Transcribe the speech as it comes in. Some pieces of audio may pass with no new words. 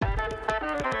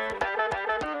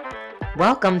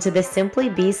Welcome to the Simply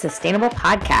Be Sustainable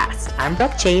podcast. I'm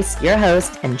Brooke Chase, your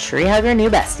host and tree hugger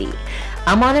new bestie.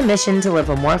 I'm on a mission to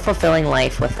live a more fulfilling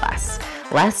life with less.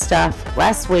 Less stuff,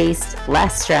 less waste,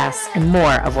 less stress, and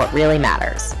more of what really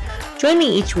matters. Join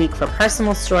me each week for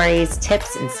personal stories,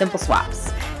 tips, and simple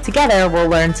swaps. Together, we'll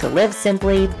learn to live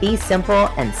simply, be simple,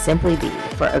 and simply be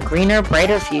for a greener,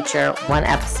 brighter future, one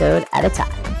episode at a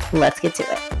time. Let's get to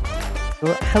it.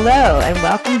 Hello, and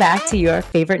welcome back to your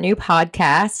favorite new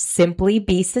podcast, Simply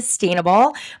Be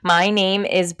Sustainable. My name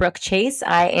is Brooke Chase.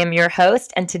 I am your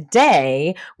host, and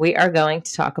today we are going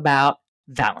to talk about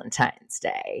Valentine's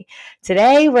Day.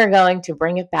 Today, we're going to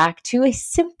bring it back to a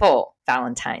simple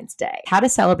Valentine's Day. How to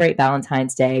celebrate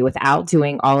Valentine's Day without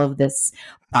doing all of this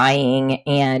buying,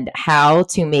 and how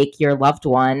to make your loved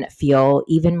one feel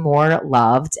even more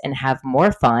loved and have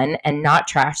more fun and not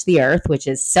trash the earth, which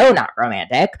is so not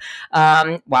romantic,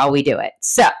 while we do it.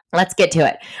 So let's get to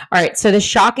it. All right. So the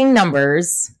shocking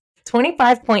numbers,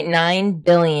 $25.9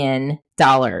 billion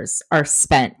are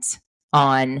spent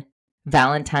on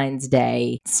Valentine's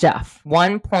Day stuff.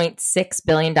 $1.6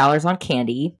 billion on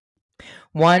candy,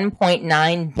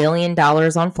 $1.9 billion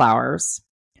on flowers,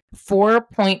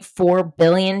 $4.4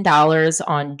 billion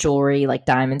on jewelry like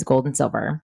diamonds, gold, and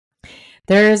silver.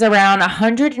 There's around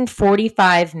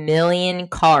 145 million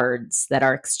cards that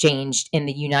are exchanged in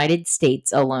the United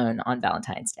States alone on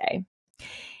Valentine's Day.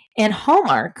 And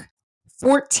Hallmark,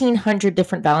 1,400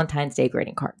 different Valentine's Day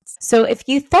greeting cards. So if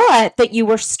you thought that you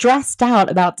were stressed out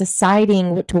about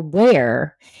deciding what to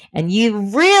wear, and you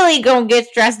really gonna get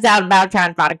stressed out about trying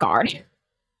to find a card,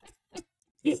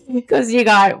 because you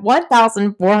got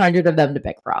 1,400 of them to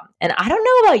pick from. And I don't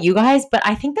know about you guys, but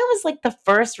I think that was like the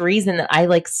first reason that I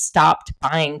stopped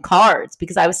buying cards,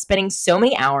 because I was spending so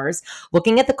many hours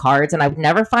looking at the cards and I would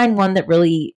never find one that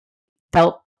really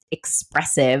felt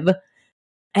expressive.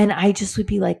 And I just would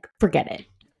be like, forget it.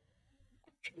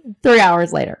 3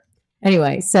 hours later.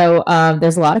 Anyway, so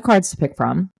there's a lot of cards to pick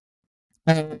from.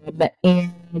 And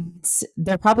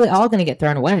they're probably all going to get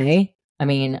thrown away. I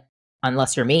mean,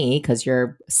 unless you're me, because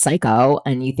you're psycho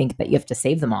and you think that you have to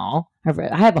save them all.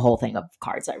 I have a whole thing of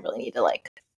cards I really need to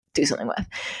do something with.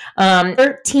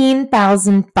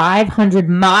 13,500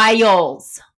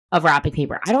 miles of wrapping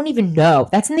paper. I don't even know.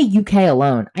 That's in the UK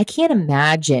alone. I can't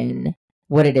imagine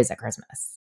what it is at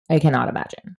Christmas. I cannot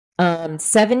imagine.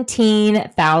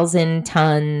 17,000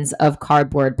 tons of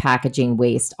cardboard packaging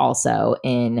waste also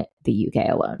in the UK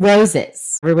alone.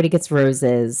 Roses. Everybody gets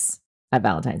roses at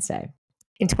Valentine's Day.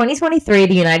 In 2023,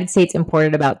 the United States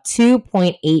imported about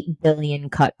 2.8 billion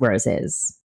cut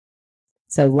roses.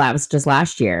 So that was just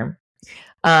last year.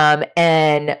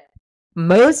 And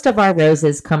most of our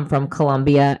roses come from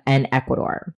Colombia and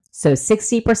Ecuador. So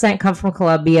 60% come from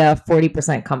Colombia,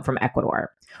 40% come from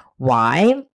Ecuador.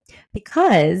 Why?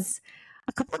 Because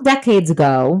a couple of decades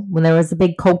ago, when there was a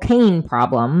big cocaine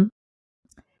problem,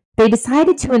 they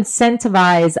decided to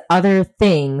incentivize other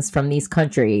things from these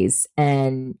countries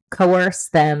and coerce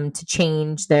them to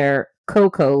change their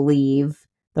cocoa leaf,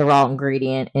 the raw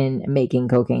ingredient in making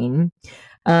cocaine,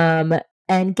 and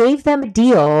gave them a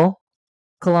deal,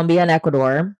 Colombia and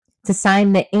Ecuador, to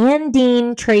sign the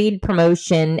Andine Trade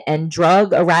Promotion and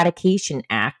Drug Eradication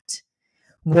Act,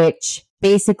 which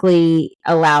basically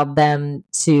allowed them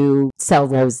to sell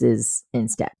roses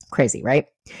instead. Crazy, right?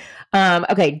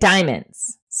 Okay,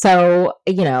 diamonds. So,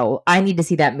 I need to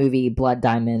see that movie, Blood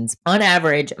Diamonds. On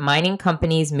average, mining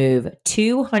companies move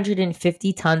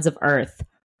 250 tons of earth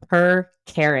per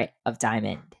carat of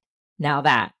diamond. Now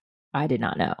that, I did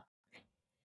not know.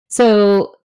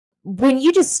 So, when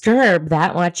you disturb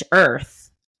that much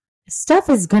earth, stuff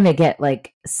is going to get,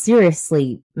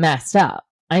 seriously messed up.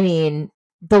 I mean,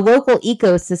 the local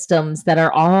ecosystems that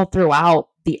are all throughout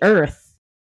the earth,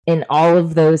 in all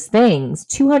of those things,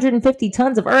 250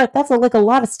 tons of earth, that's a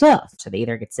lot of stuff. So they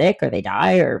either get sick or they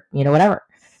die or, whatever,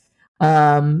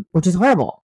 which is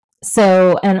horrible.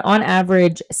 So, and on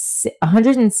average,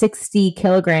 160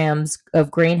 kilograms of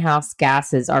greenhouse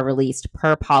gases are released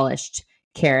per polished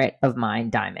carat of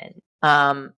mined diamond.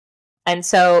 And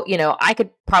so, I could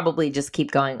probably just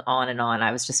keep going on and on.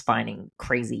 I was just finding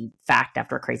crazy fact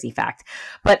after crazy fact.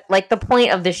 But the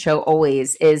point of this show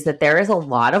always is that there is a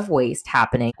lot of waste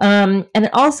happening. And it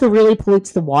also really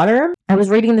pollutes the water. I was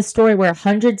reading the story where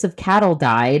hundreds of cattle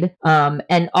died.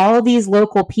 And all of these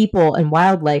local people and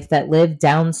wildlife that live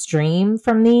downstream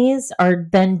from these are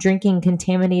then drinking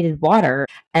contaminated water.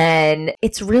 And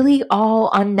it's really all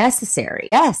unnecessary.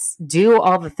 Yes, do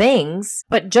all the things,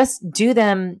 but just do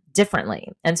them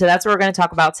differently. And so that's what we're going to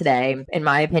talk about today. In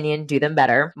my opinion, do them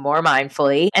better, more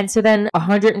mindfully. And so then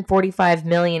 145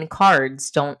 million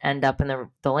cards don't end up in the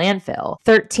landfill.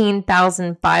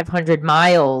 13,500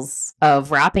 miles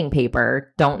of wrapping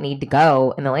paper don't need to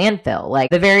go in the landfill. Like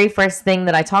the very first thing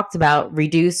that I talked about,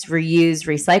 reduce, reuse,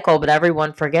 recycle, but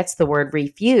everyone forgets the word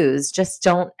refuse. Just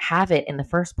don't have it in the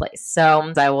first place.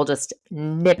 So I will just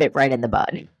nip it right in the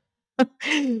bud.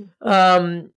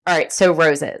 All right, so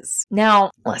roses. Now,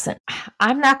 listen,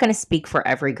 I'm not going to speak for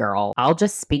every girl. I'll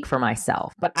just speak for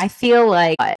myself. But I feel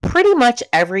like pretty much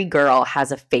every girl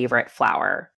has a favorite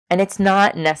flower. And it's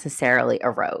not necessarily a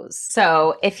rose.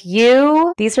 So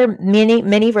these are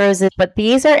mini roses, but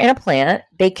these are in a plant.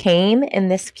 They came in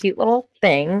this cute little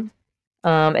thing.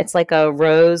 It's like a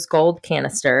rose gold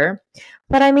canister.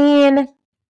 But I mean,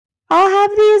 I'll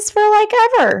have these for like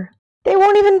ever. They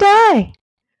won't even die.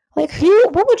 Like,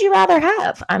 what would you rather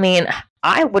have? I mean,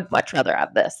 I would much rather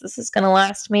have this. This is going to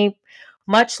last me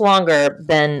much longer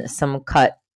than some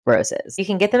cut roses. You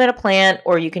can get them in a plant,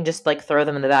 or you can just like throw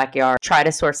them in the backyard. Try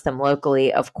to source them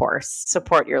locally, of course.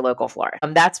 Support your local florist.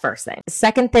 That's first thing. The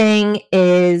second thing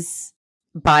is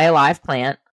buy a live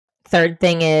plant. Third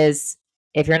thing is,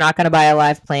 if you're not going to buy a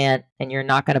live plant and you're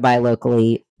not going to buy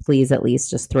locally, please at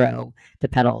least just throw the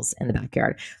petals in the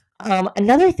backyard.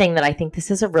 Another thing that I think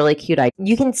this is a really cute idea.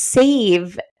 You can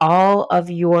save all of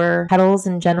your petals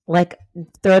in general, like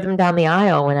throw them down the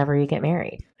aisle whenever you get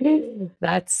married.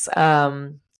 That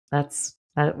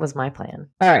was my plan.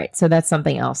 All right, so that's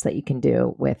something else that you can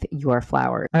do with your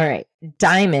flowers. All right,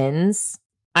 diamonds.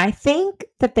 I think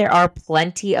that there are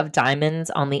plenty of diamonds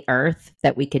on the earth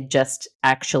that we could just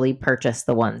actually purchase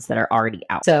the ones that are already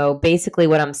out. So basically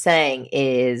what I'm saying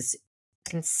is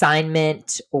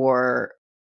consignment or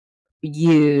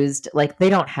used, like they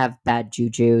don't have bad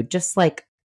juju. Just like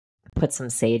put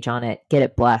some sage on it, get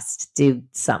it blessed, do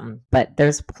something. But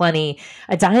there's plenty.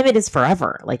 A diamond is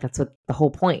forever. Like that's what the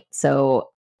whole point. So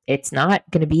it's not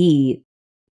going to be,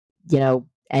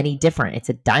 any different. It's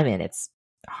a diamond. It's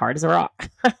hard as a rock.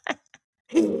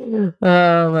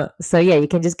 So yeah, you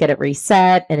can just get it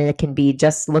reset, and it can be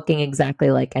just looking exactly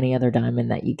like any other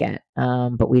diamond that you get.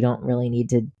 But we don't really need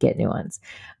to get new ones.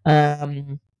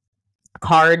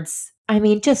 Cards, I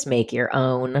mean, just make your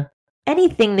own.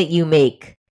 Anything that you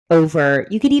make over,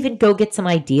 you could even go get some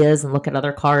ideas and look at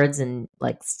other cards and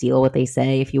like steal what they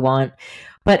say if you want.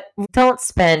 But don't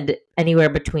spend anywhere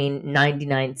between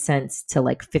 99 cents to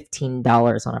like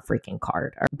 $15 on a freaking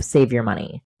card. Or save your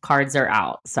money. Cards are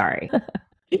out. Sorry.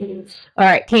 All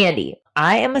right, candy.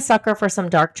 I am a sucker for some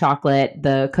dark chocolate.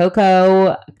 The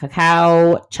cacao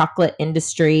chocolate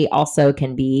industry also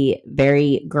can be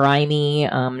very grimy.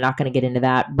 I'm not going to get into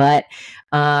that, but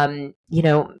I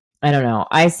don't know.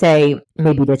 I say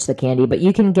maybe ditch the candy, but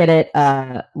you can get it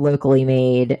locally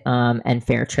made and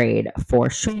fair trade for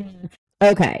sure.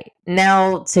 Okay,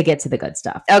 now to get to the good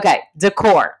stuff. Okay,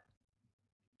 decor.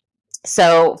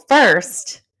 So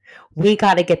first, we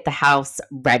got to get the house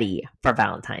ready for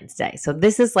Valentine's Day. So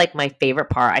this is like my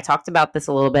favorite part. I talked about this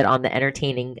a little bit on the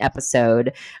entertaining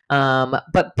episode.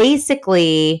 But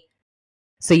basically,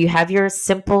 so you have your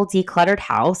simple decluttered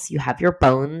house, you have your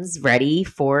bones ready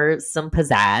for some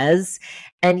pizzazz.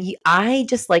 And I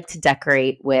just like to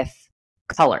decorate with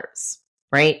colors,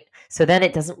 right? So then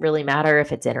it doesn't really matter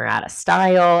if it's in or out of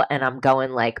style. And I'm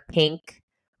going like pink,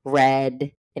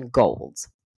 red, and gold.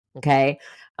 Okay.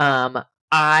 Like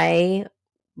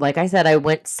I said, I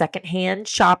went secondhand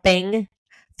shopping,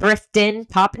 thrifting,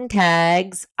 popping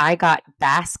tags. I got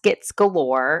baskets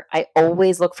galore. I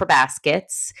always look for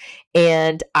baskets.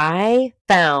 And I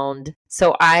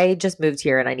just moved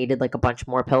here and I needed like a bunch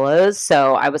more pillows.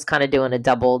 So I was kind of doing a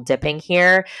double dipping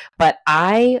here, but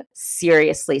I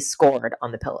seriously scored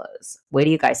on the pillows. Wait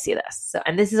till you guys see this.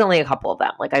 And this is only a couple of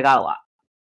them. Like I got a lot.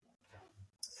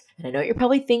 And I know what you're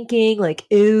probably thinking, like,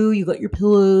 ew, you got your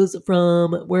pillows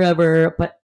from wherever.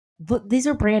 But look, these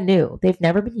are brand new. They've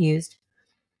never been used.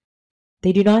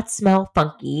 They do not smell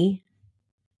funky.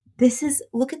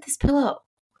 Look at this pillow.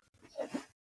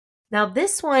 Now,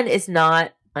 this one is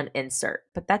not an insert,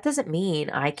 but that doesn't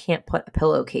mean I can't put a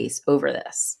pillowcase over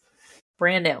this.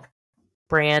 Brand new.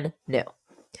 Brand new.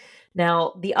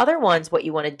 Now, the other ones, what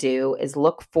you want to do is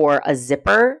look for a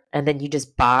zipper, and then you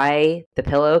just buy the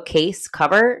pillowcase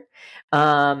cover.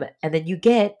 And then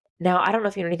now, I don't know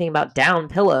if you know anything about down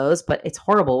pillows, but it's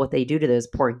horrible what they do to those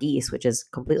poor geese, which is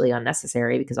completely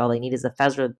unnecessary because all they need is the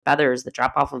feathers that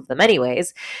drop off of them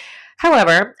anyways.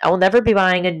 However, I will never be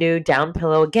buying a new down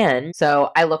pillow again,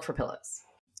 so I look for pillows.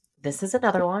 This is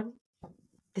another one.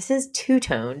 This is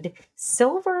two-toned,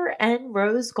 silver and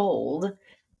rose gold.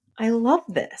 I love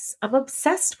this. I'm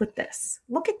obsessed with this.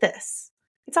 Look at this.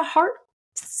 It's a heart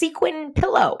sequin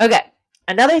pillow. Okay.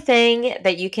 Another thing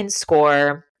that you can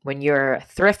score when you're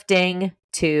thrifting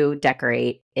to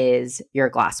decorate is your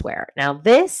glassware. Now,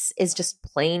 this is just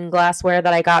plain glassware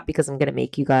that I got because I'm going to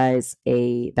make you guys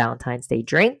a Valentine's Day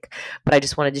drink, but I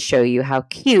just wanted to show you how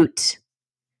cute.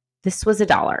 This was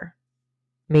 $1,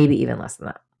 maybe even less than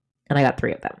that. And I got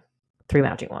 3 of them, 3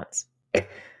 matching ones.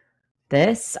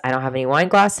 This, I don't have any wine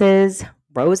glasses.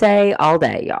 Rosé all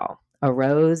day, y'all. A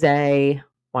rosé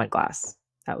wine glass.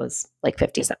 That was like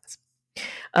 50 cents.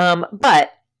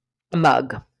 But a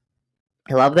mug.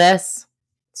 I love this.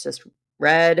 It's just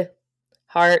red,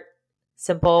 heart,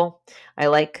 simple. I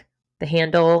like the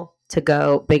handle to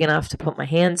go big enough to put my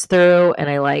hands through. And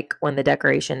I like when the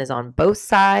decoration is on both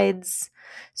sides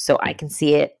so I can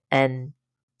see it and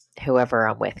whoever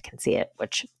I'm with can see it,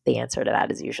 which the answer to that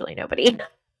is usually nobody.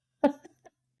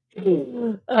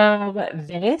 Look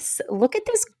at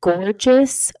this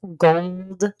gorgeous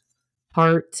gold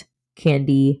heart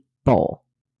candy bowl.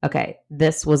 Okay,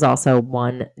 this was also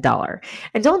 $1.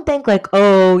 And don't think like,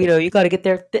 oh, you got to get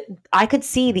there. I could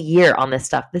see the year on this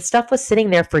stuff. This stuff was sitting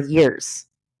there for years.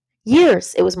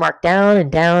 Years. It was marked down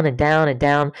and down and down and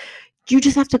down. You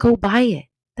just have to go buy it.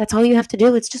 That's all you have to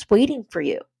do. It's just waiting for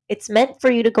you. It's meant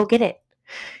for you to go get it.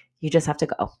 You just have to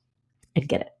go and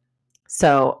get it.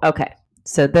 So, okay.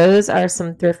 So those are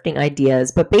some thrifting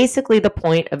ideas, but basically the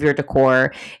point of your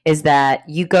decor is that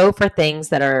you go for things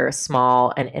that are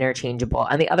small and interchangeable.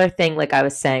 And the other thing, like I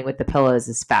was saying with the pillows,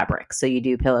 is fabric. So you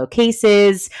do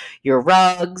pillowcases, your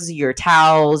rugs, your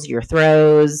towels, your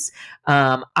throws.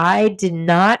 I did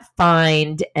not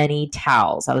find any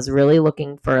towels. I was really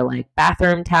looking for like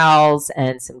bathroom towels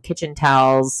and some kitchen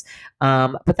towels,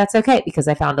 but that's okay because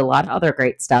I found a lot of other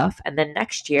great stuff. And then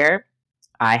next year,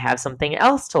 I have something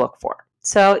else to look for.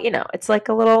 So, it's like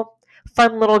a little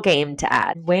fun little game to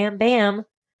add. Wham, bam.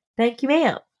 Thank you,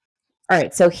 ma'am. All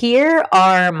right. So here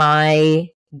are my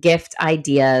gift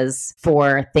ideas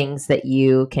for things that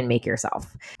you can make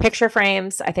yourself. Picture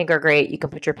frames, I think, are great. You can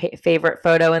put your favorite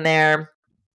photo in there,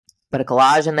 put a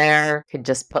collage in there. You could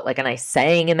just put like a nice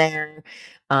saying in there.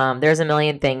 There's a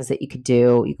million things that you could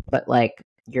do. You could put like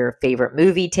your favorite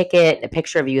movie ticket, a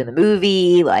picture of you in the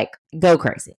movie, like go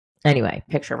crazy. Anyway,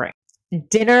 picture frame.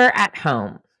 Dinner at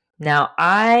home. Now,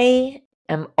 I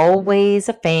am always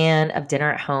a fan of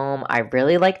dinner at home. I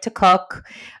really like to cook.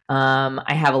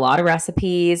 I have a lot of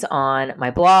recipes on my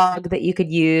blog that you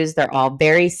could use. They're all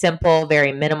very simple,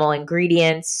 very minimal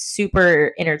ingredients,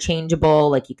 super interchangeable.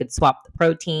 Like you could swap the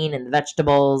protein and the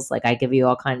vegetables. Like I give you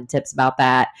all kinds of tips about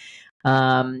that.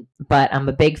 But I'm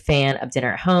a big fan of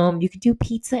dinner at home. You could do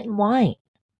pizza and wine,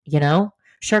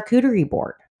 charcuterie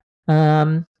board.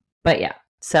 But yeah.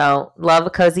 So love a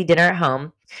cozy dinner at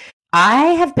home. I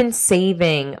have been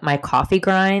saving my coffee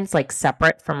grinds like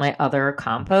separate from my other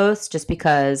compost just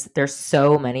because there's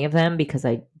so many of them because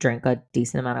I drink a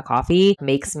decent amount of coffee. It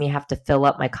makes me have to fill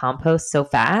up my compost so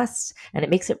fast and it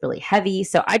makes it really heavy.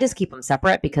 So I just keep them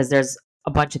separate because there's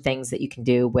a bunch of things that you can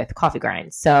do with coffee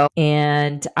grinds.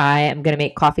 And I am going to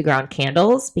make coffee ground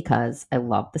candles because I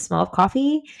love the smell of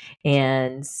coffee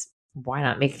and why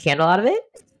not make a candle out of it?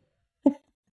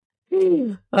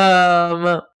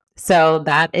 So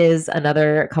that is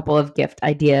another couple of gift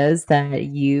ideas that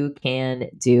you can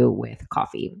do with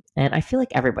coffee. And I feel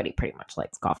like everybody pretty much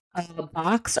likes coffee. A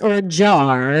box or a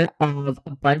jar of a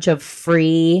bunch of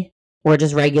free or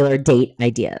just regular date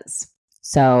ideas.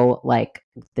 So like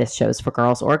this shows for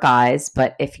girls or guys,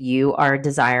 but if you are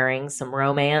desiring some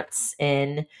romance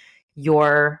in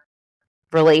your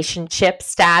relationship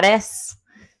status,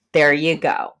 there you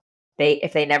go.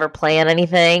 If they never plan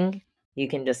anything, you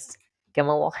can just give them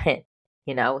a little hint,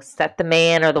 set the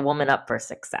man or the woman up for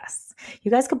success. You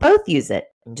guys could both use it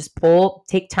and just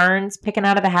take turns picking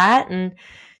out of the hat and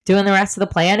doing the rest of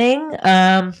the planning.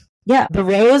 Yeah, the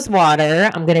rose water,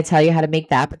 I'm going to tell you how to make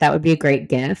that, but that would be a great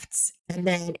gift. And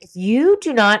then if you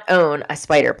do not own a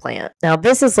spider plant, now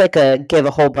this is like give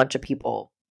a whole bunch of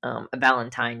people a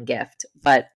Valentine gift,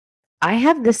 but I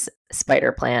have this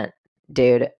spider plant,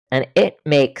 dude, and it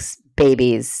makes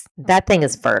babies. That thing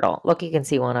is fertile. Look, you can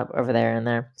see one up over there and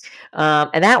there.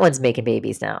 And that one's making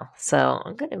babies now. So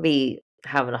I'm going to be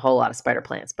having a whole lot of spider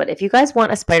plants. But if you guys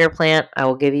want a spider plant, I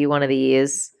will give you one of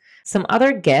these. Some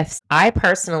other gifts. I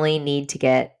personally need to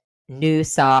get new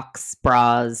socks,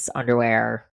 bras,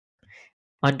 underwear,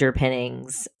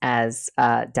 underpinnings, as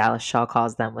Dallas Shaw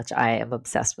calls them, which I am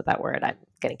obsessed with that word. I'm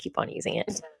going to keep on using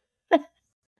it.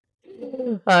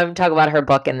 Talk about her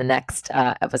book in the next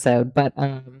episode, but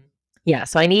Yeah,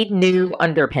 so I need new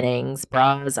underpinnings,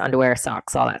 bras, underwear,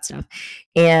 socks, all that stuff.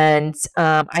 And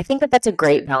I think that that's a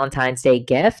great Valentine's Day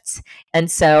gift.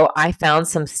 And so I found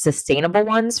some sustainable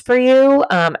ones for you.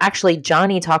 Actually,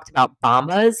 Johnny talked about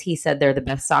Bombas. He said they're the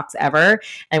best socks ever.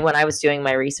 And when I was doing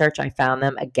my research, I found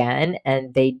them again,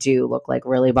 and they do look like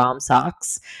really bomb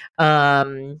socks.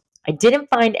 I didn't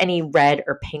find any red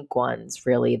or pink ones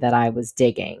really that I was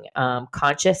digging.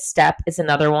 Conscious Step is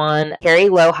another one. Carrie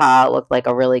Loha looked like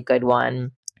a really good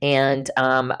one. And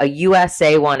a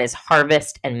USA one is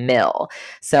Harvest and Mill.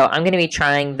 So I'm going to be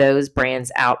trying those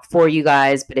brands out for you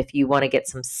guys. But if you want to get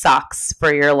some socks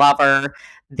for your lover,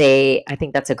 I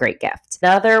think that's a great gift.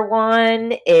 Another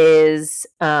one is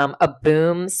a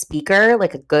boom speaker,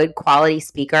 like a good quality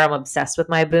speaker. I'm obsessed with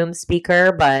my boom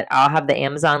speaker, but I'll have the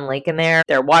Amazon link in there.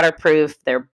 They're waterproof,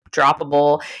 they're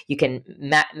droppable. You can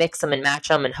mix them and match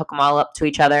them and hook them all up to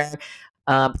each other.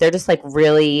 They're just like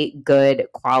really good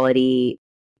quality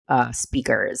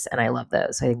speakers, and I love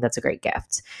those. So I think that's a great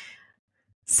gift.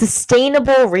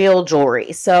 Sustainable real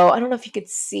jewelry. So I don't know if you could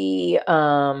see.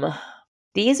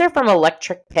 These are from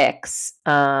Electric Picks.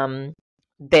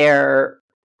 They're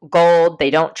gold. They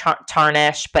don't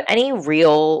tarnish, but any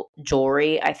real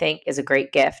jewelry, I think, is a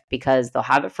great gift because they'll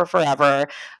have it for forever.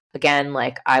 Again,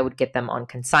 like I would get them on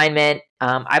consignment.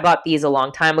 I bought these a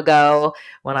long time ago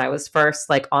when I was first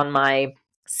like on my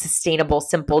sustainable,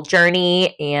 simple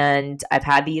journey, and I've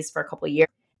had these for a couple of years.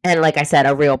 And like I said,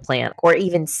 a real plant or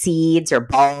even seeds or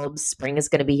bulbs. Spring is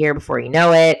going to be here before you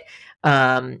know it.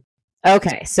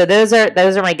 Okay, so those are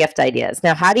my gift ideas.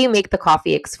 Now, how do you make the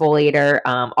coffee exfoliator?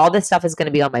 All this stuff is going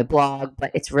to be on my blog,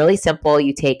 but it's really simple.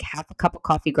 You take half a cup of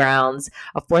coffee grounds,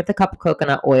 a fourth a cup of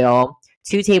coconut oil,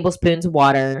 2 tablespoons of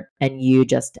water, and you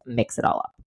just mix it all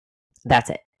up. That's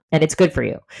it. And it's good for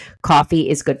you. Coffee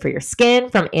is good for your skin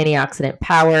from antioxidant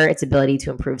power, its ability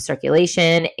to improve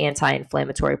circulation,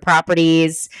 anti-inflammatory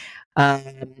properties.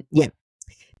 Yeah,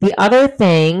 the other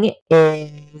thing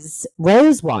is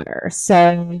rose water.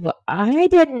 So I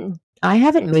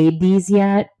haven't made these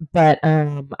yet, but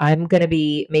I'm gonna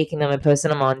be making them and posting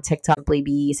them on TikTok, Simply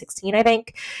B16, I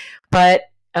think. But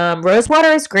rose water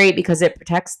is great because it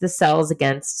protects the cells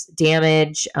against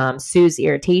damage, soothes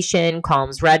irritation,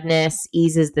 calms redness,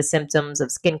 eases the symptoms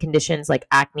of skin conditions like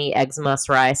acne, eczema,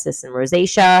 psoriasis, and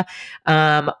rosacea.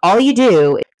 All you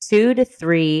do is 2 to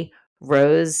 3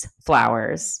 rose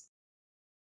flowers.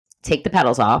 Take the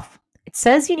petals off. It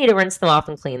says you need to rinse them off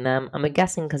and clean them. I'm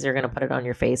guessing because you're going to put it on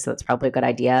your face, so that's probably a good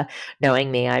idea. Knowing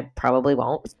me, I probably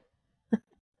won't.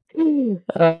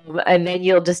 And then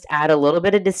you'll just add a little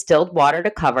bit of distilled water to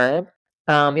cover.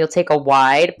 You'll take a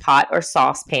wide pot or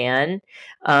saucepan,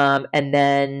 and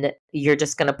then you're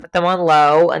just going to put them on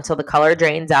low until the color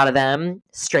drains out of them.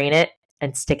 Strain it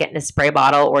and stick it in a spray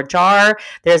bottle or jar.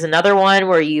 There's another one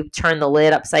where you turn the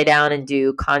lid upside down and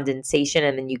do condensation,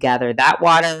 and then you gather that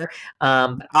water.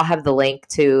 I'll have the link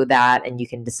to that, and you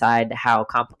can decide how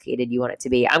complicated you want it to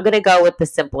be. I'm going to go with the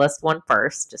simplest one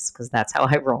first, just because that's how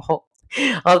I roll.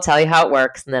 I'll tell you how it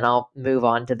works, and then I'll move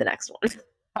on to the next one.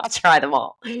 I'll try them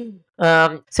all.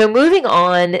 So moving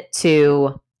on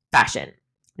to fashion.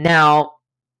 Now,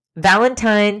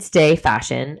 Valentine's Day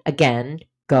fashion, again,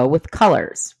 go with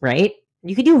colors, right?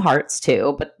 You could do hearts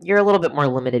too, but you're a little bit more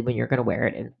limited when you're going to wear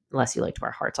it, unless you like to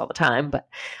wear hearts all the time, but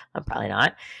I'm probably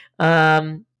not.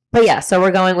 But yeah, so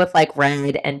we're going with like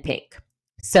red and pink.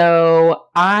 So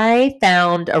I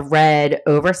found a red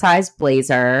oversized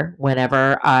blazer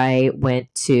whenever I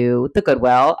went to the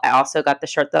Goodwill. I also got the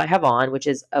shirt that I have on, which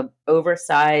is an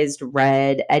oversized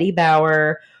red Eddie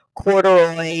Bauer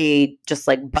corduroy, just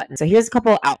like button. So here's a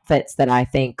couple of outfits that I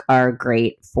think are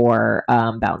great for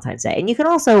Valentine's Day. And you can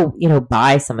also,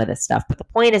 buy some of this stuff. But the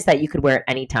point is that you could wear it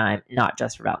anytime, not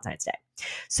just for Valentine's Day.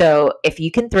 So if you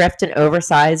can thrift an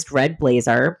oversized red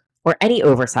blazer, or any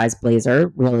oversized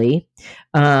blazer, really.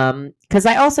 Because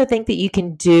I also think that you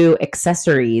can do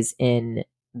accessories in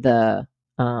the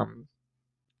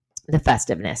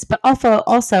festiveness. But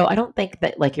also, I don't think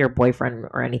that like your boyfriend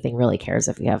or anything really cares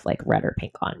if you have like red or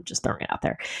pink on. Just throwing it out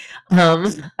there.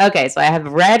 Okay, so I have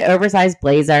a red oversized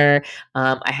blazer.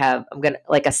 I'm gonna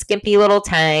like a skimpy little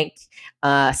tank,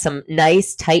 some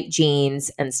nice tight jeans,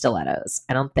 and stilettos.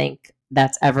 I don't think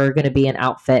that's ever going to be an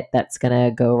outfit that's going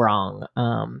to go wrong,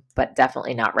 but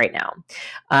definitely not right now.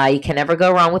 You can never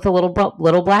go wrong with a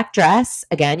little black dress.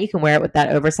 Again, you can wear it with that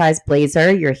oversized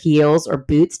blazer, your heels or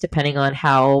boots, depending on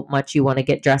how much you want to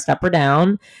get dressed up or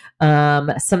down.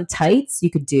 Some tights, you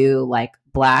could do like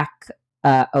black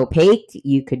opaque.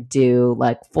 You could do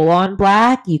like full on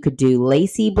black. You could do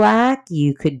lacy black.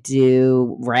 You could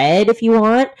do red if you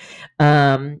want.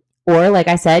 Or like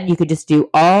I said, you could just do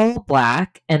all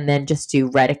black and then just do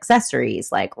red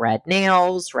accessories like red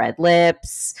nails, red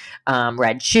lips,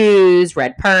 red shoes,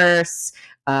 red purse,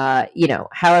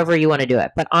 however you want to do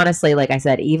it. But honestly, like I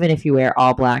said, even if you wear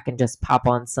all black and just pop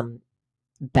on some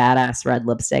badass red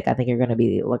lipstick, I think you're going to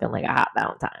be looking like a hot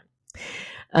Valentine.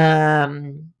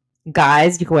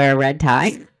 Guys, you can wear a red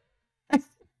tie.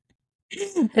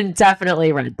 And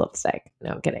definitely red lipstick. No,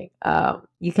 I'm kidding.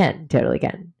 You can, totally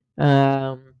can.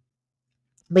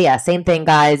 But yeah, same thing,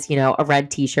 guys. A red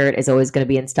t-shirt is always going to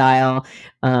be in style.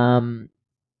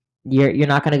 You're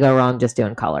not going to go wrong just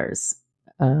doing colors.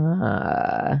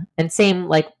 And same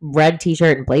like red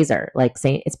t-shirt and blazer, like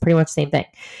same, it's pretty much the same thing.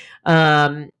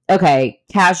 Okay,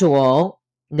 casual.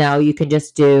 Now you can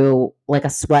just do like a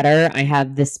sweater. I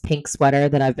have this pink sweater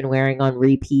that I've been wearing on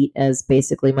repeat as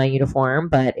basically my uniform,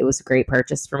 but it was a great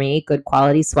purchase for me. Good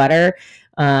quality sweater.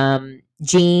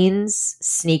 Jeans,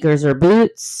 sneakers or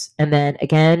boots, and then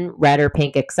again, red or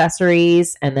pink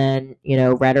accessories, and then,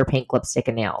 red or pink lipstick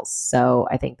and nails. So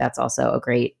I think that's also a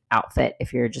great outfit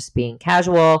if you're just being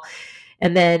casual.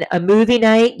 And then a movie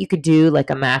night, you could do like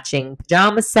a matching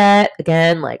pajama set,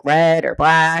 again, like red or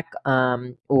black,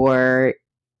 or,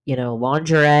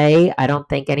 lingerie. I don't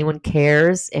think anyone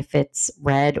cares if it's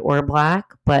red or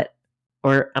black,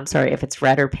 or I'm sorry, if it's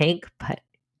red or pink, but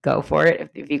go for it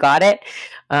if you got it.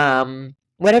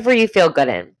 Whatever you feel good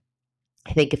in.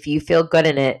 I think if you feel good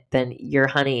in it, then your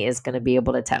honey is going to be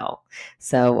able to tell.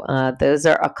 So those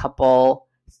are a couple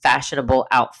fashionable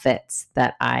outfits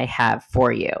that I have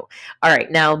for you. All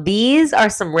right. Now, these are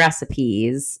some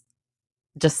recipes,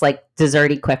 just like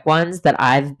desserty quick ones that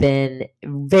I've been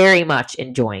very much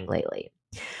enjoying lately.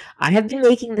 I have been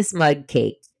making this mug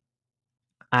cake.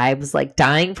 I was like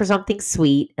dying for something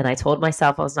sweet, and I told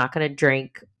myself I was not going to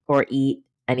drink or eat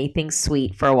anything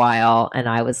sweet for a while, and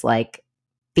I was like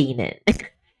fiending.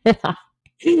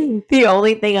 The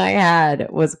only thing I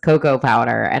had was cocoa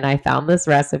powder, and I found this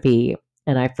recipe,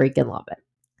 and I freaking love it.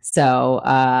 So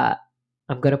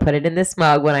I'm going to put it in this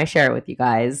mug when I share it with you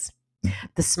guys.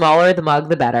 The smaller the mug,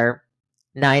 the better.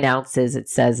 9 ounces, it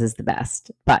says, is the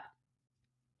best, but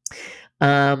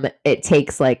it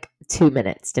takes like 2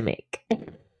 minutes to make.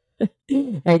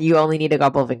 And you only need a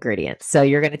couple of ingredients. So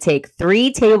you're going to take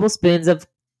 3 tablespoons of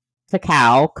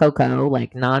cocoa,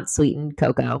 like non-sweetened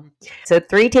cocoa. So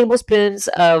 3 tablespoons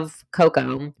of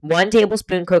cocoa, 1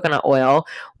 tablespoon coconut oil,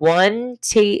 1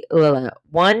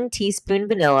 teaspoon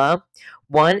vanilla,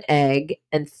 1 egg,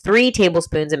 and 3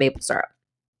 tablespoons of maple syrup,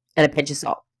 and a pinch of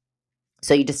salt.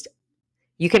 So you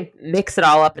can mix it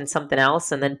all up in something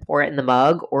else and then pour it in the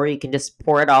mug, or you can just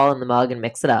pour it all in the mug and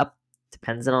mix it up.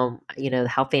 Depends on,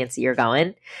 how fancy you're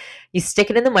going. You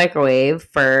stick it in the microwave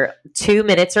for 2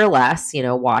 minutes or less,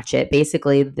 watch it.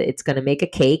 Basically, it's going to make a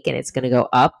cake and it's going to go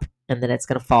up and then it's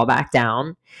going to fall back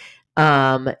down.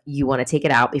 You want to take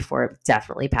it out before it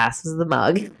definitely passes the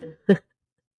mug.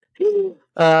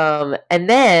 And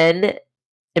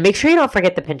make sure you don't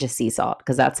forget the pinch of sea salt,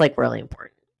 because that's like really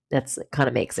important. That's kind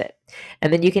of makes it.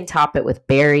 And then you can top it with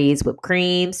berries, whipped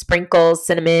cream, sprinkles,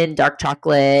 cinnamon, dark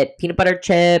chocolate, peanut butter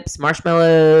chips,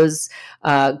 marshmallows.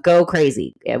 Go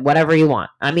crazy, whatever you want.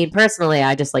 I mean, personally,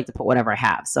 I just like to put whatever I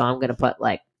have. So I'm going to put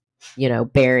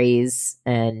berries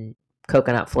and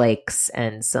coconut flakes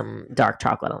and some dark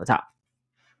chocolate on the top.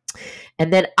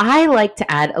 And then I like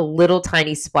to add a little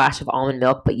tiny splash of almond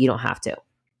milk, but you don't have to.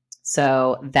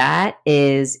 So that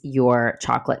is your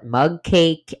chocolate mug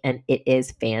cake, and it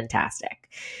is fantastic.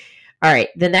 All right,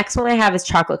 the next one I have is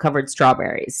chocolate covered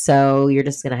strawberries. So you're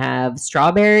just going to have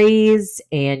strawberries,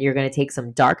 and you're going to take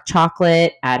some dark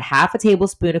chocolate, add half a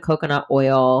tablespoon of coconut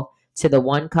oil to the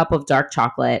 1 cup of dark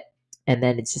chocolate, and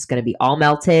then it's just going to be all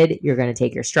melted. You're going to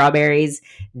take your strawberries,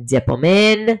 dip them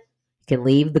in. You can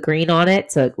leave the green on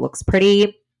it so it looks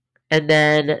pretty, and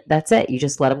then that's it. You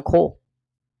just let them cool.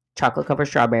 Chocolate covered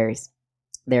strawberries.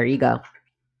 There you go.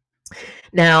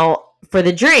 Now, for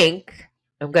the drink,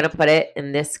 I'm going to put it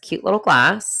in this cute little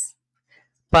glass,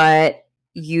 but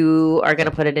you are going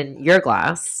to put it in your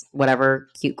glass, whatever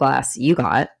cute glass you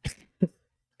got.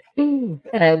 And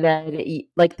then,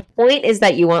 like, the point is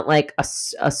that you want like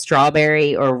a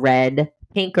strawberry or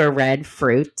pink or red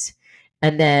fruit,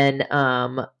 and then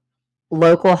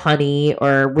local honey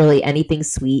or really anything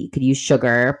sweet. You could use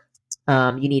sugar.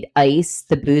 You need ice,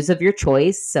 the booze of your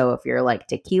choice. So if you're like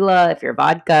tequila, if you're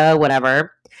vodka,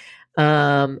 whatever,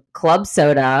 club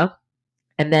soda.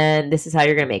 And then this is how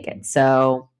you're going to make it.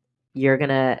 So you're going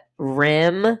to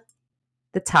rim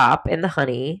the top in the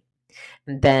honey.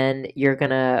 And then you're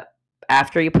going to,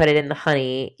 after you put it in the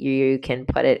honey, you can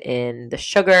put it in the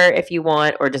sugar if you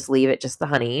want, or just leave it just the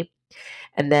honey.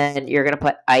 And then you're going to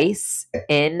put ice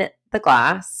in the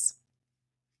glass.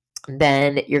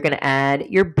 Then you're going to add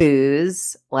your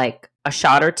booze, like a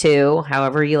shot or two,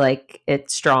 however you like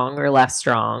it, strong or less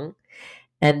strong.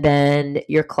 And then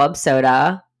your club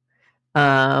soda.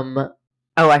 Oh,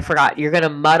 I forgot. You're going to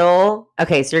muddle.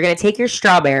 Okay, so you're going to take your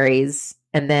strawberries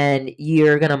and then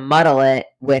you're going to muddle it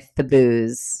with the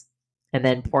booze and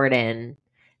then pour it in,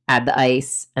 add the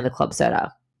ice and the club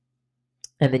soda.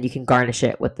 And then you can garnish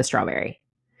it with the strawberry.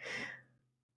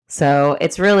 So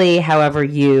it's really however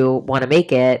you want to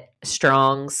make it,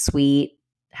 strong, sweet,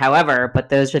 however, but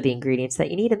those are the ingredients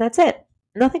that you need and that's it.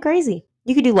 Nothing crazy.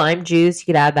 You could do lime juice, you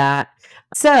could add that.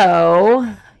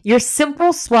 So your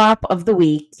simple swap of the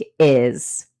week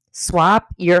is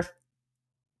swap your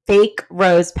fake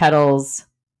rose petals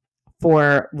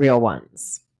for real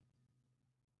ones.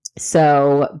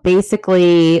 So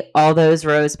basically all those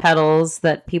rose petals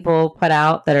that people put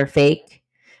out that are fake,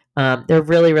 they're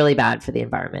really, really bad for the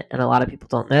environment. And a lot of people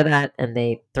don't know that and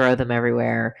they throw them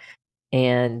everywhere.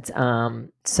 And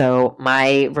so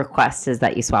my request is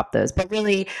that you swap those, but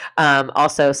really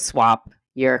also swap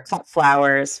your cut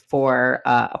flowers for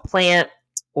a plant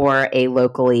or a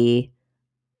locally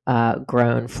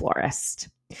grown florist.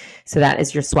 So that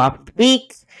is your swap of the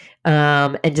week.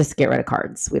 And just get rid of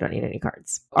cards. We don't need any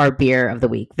cards. Our beer of the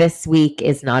week. This week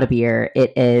is not a beer.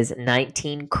 It is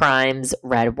 19 Crimes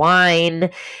red wine.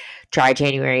 Dry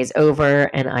January is over,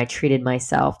 and I treated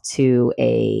myself to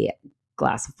a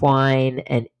glass of wine,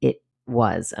 and it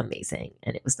was amazing.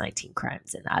 And it was 19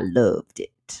 Crimes, and I loved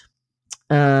it.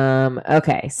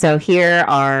 Okay, so here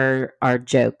are our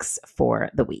jokes for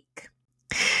the week.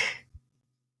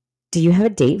 Do you have a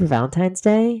date for Valentine's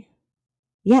Day?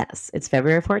 Yes, it's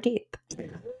February 14th.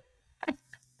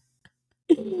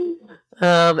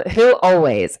 Who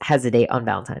always has a date on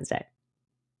Valentine's Day?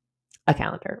 A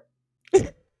calendar.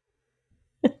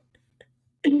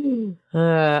 All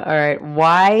right.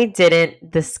 Why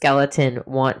didn't the skeleton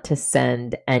want to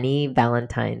send any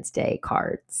Valentine's Day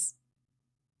cards?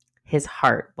 His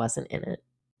heart wasn't in it.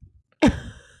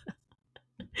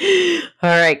 All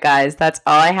right, guys, that's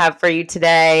all I have for you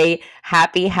today.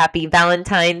 Happy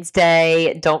Valentine's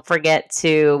Day. Don't forget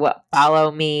to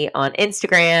follow me on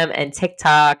Instagram and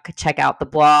TikTok. Check out the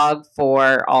blog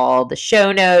for all the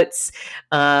show notes.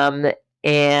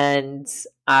 And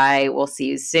I will see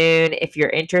you soon. If you're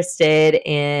interested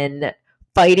in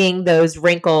fighting those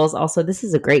wrinkles. Also, this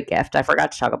is a great gift. I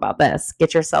forgot to talk about this.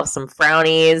 Get yourself some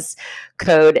frownies.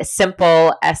 Code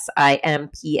SIMPLE,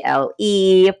 SIMPLE,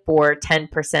 for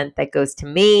 10% that goes to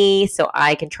me so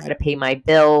I can try to pay my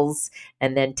bills,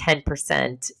 and then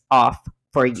 10% off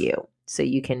for you. So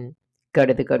you can go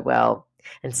to the Goodwill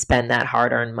and spend that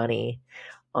hard-earned money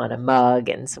on a mug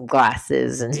and some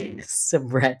glasses and some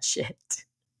red shit.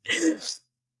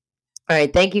 All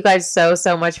right. Thank you guys so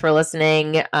much for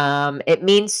listening. It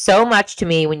means so much to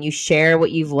me when you share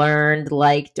what you've learned,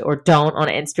 liked, or don't on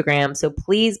Instagram. So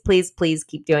please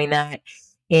keep doing that.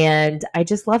 And I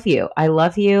just love you. I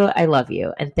love you. I love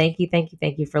you. And thank you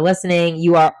for listening.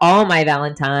 You are all my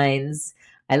Valentines.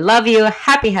 I love you.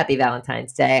 Happy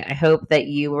Valentine's Day. I hope that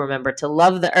you remember to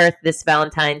love the earth this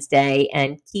Valentine's Day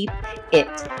and keep it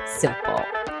simple.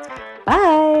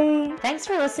 Bye. Thanks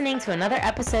for listening to another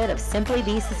episode of Simply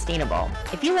Be Sustainable.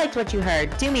 If you liked what you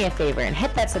heard, do me a favor and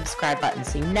hit that subscribe button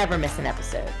so you never miss an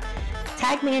episode.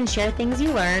 Tag me and share things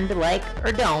you learned, like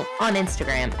or don't, on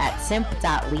Instagram at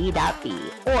simp.lee.be,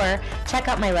 or check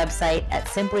out my website at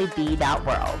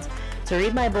simplybe.world to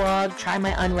read my blog, try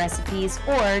my recipes,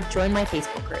 or join my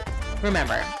Facebook group.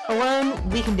 Remember, alone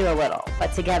we can do a little,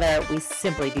 but together we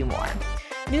simply do more.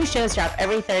 New shows drop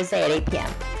every Thursday at 8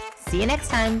 p.m. See you next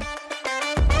time.